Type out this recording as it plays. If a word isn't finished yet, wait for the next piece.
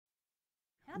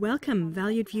Welcome,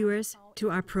 valued viewers, to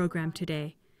our program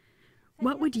today.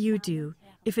 What would you do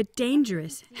if a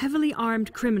dangerous, heavily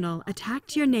armed criminal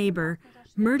attacked your neighbor,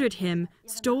 murdered him,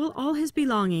 stole all his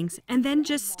belongings, and then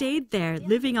just stayed there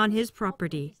living on his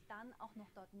property?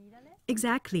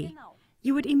 Exactly.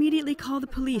 You would immediately call the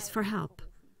police for help.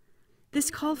 This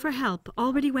call for help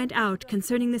already went out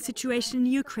concerning the situation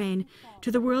in Ukraine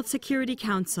to the World Security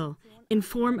Council in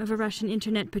form of a Russian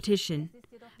internet petition.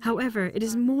 However, it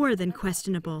is more than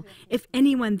questionable if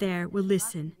anyone there will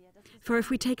listen. For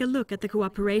if we take a look at the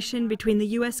cooperation between the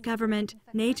US government,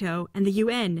 NATO, and the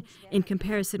UN in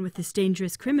comparison with this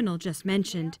dangerous criminal just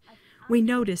mentioned, we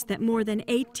notice that more than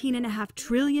 $18.5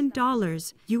 trillion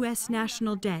US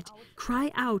national debt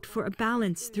cry out for a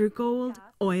balance through gold,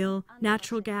 oil,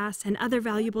 natural gas, and other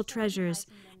valuable treasures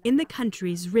in the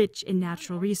countries rich in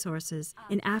natural resources,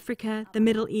 in Africa, the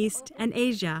Middle East, and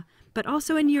Asia, but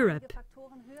also in Europe.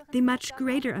 The much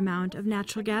greater amount of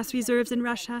natural gas reserves in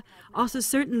Russia also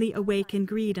certainly awaken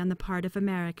greed on the part of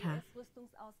America.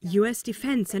 U.S.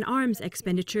 defense and arms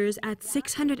expenditures at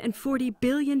 $640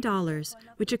 billion,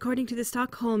 which according to the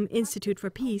Stockholm Institute for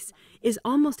Peace is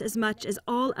almost as much as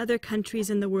all other countries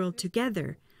in the world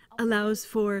together, allows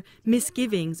for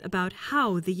misgivings about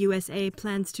how the USA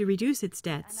plans to reduce its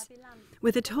debts.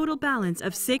 With a total balance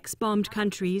of 6 bombed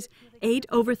countries, 8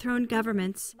 overthrown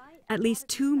governments, at least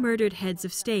 2 murdered heads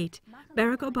of state,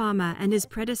 Barack Obama and his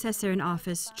predecessor in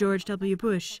office, George W.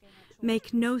 Bush,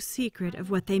 make no secret of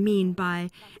what they mean by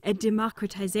a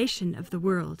democratization of the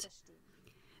world.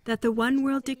 That the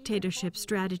one-world dictatorship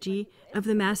strategy of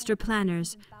the master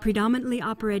planners, predominantly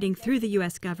operating through the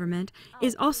U.S. government,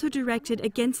 is also directed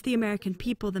against the American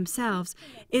people themselves,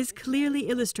 is clearly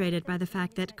illustrated by the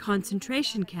fact that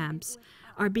concentration camps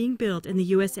are being built in the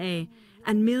USA,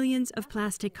 and millions of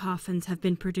plastic coffins have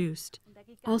been produced.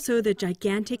 Also, the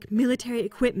gigantic military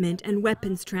equipment and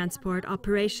weapons transport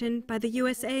operation by the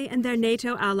USA and their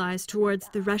NATO allies towards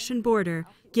the Russian border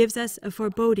gives us a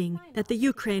foreboding that the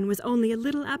Ukraine was only a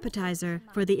little appetizer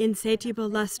for the insatiable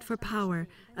lust for power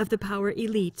of the power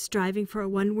elite striving for a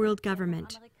one-world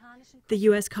government. The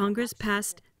U.S. Congress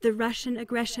passed the Russian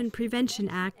Aggression Prevention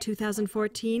Act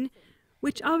 2014,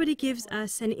 which already gives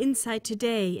us an insight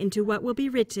today into what will be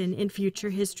written in future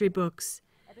history books.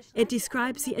 It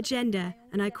describes the agenda,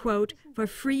 and I quote, for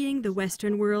freeing the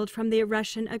Western world from the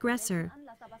Russian aggressor.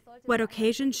 What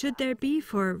occasion should there be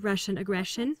for Russian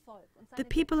aggression? The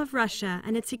people of Russia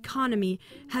and its economy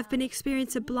have been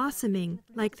experiencing a blossoming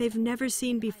like they've never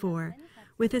seen before,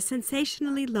 with a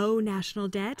sensationally low national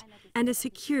debt and a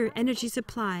secure energy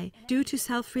supply due to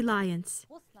self-reliance.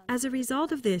 As a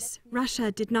result of this,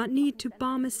 Russia did not need to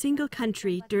bomb a single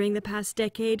country during the past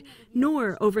decade,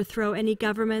 nor overthrow any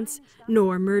governments,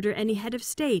 nor murder any head of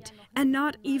state, and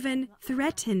not even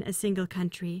threaten a single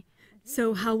country.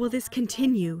 So how will this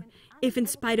continue if, in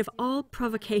spite of all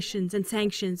provocations and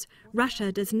sanctions,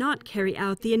 Russia does not carry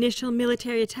out the initial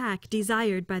military attack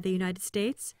desired by the United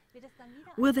States?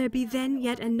 Will there be then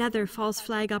yet another false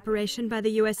flag operation by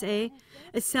the USA,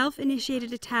 a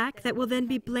self-initiated attack that will then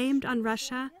be blamed on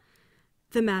Russia?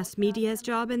 The mass media's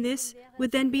job in this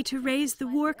would then be to raise the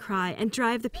war cry and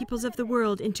drive the peoples of the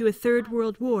world into a third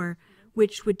world war,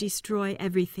 which would destroy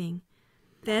everything.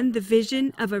 Then the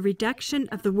vision of a reduction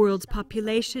of the world's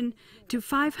population to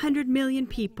 500 million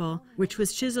people, which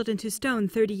was chiseled into stone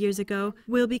 30 years ago,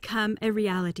 will become a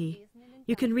reality.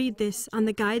 You can read this on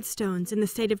the guide stones in the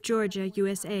state of Georgia,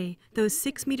 USA, those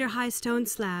 6-meter-high stone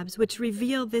slabs which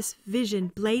reveal this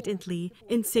vision blatantly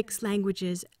in 6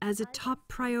 languages as a top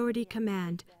priority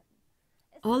command.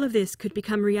 All of this could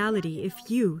become reality if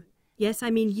you, yes,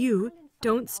 I mean you,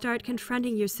 don't start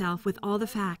confronting yourself with all the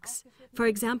facts. For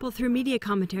example, through media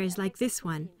commentaries like this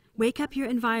one. Wake up your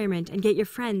environment and get your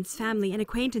friends, family, and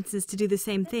acquaintances to do the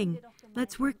same thing.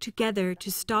 Let's work together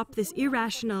to stop this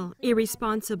irrational,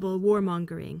 irresponsible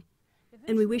warmongering.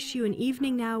 And we wish you an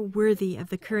evening now worthy of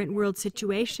the current world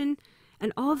situation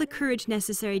and all the courage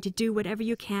necessary to do whatever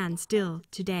you can still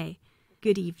today.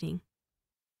 Good evening.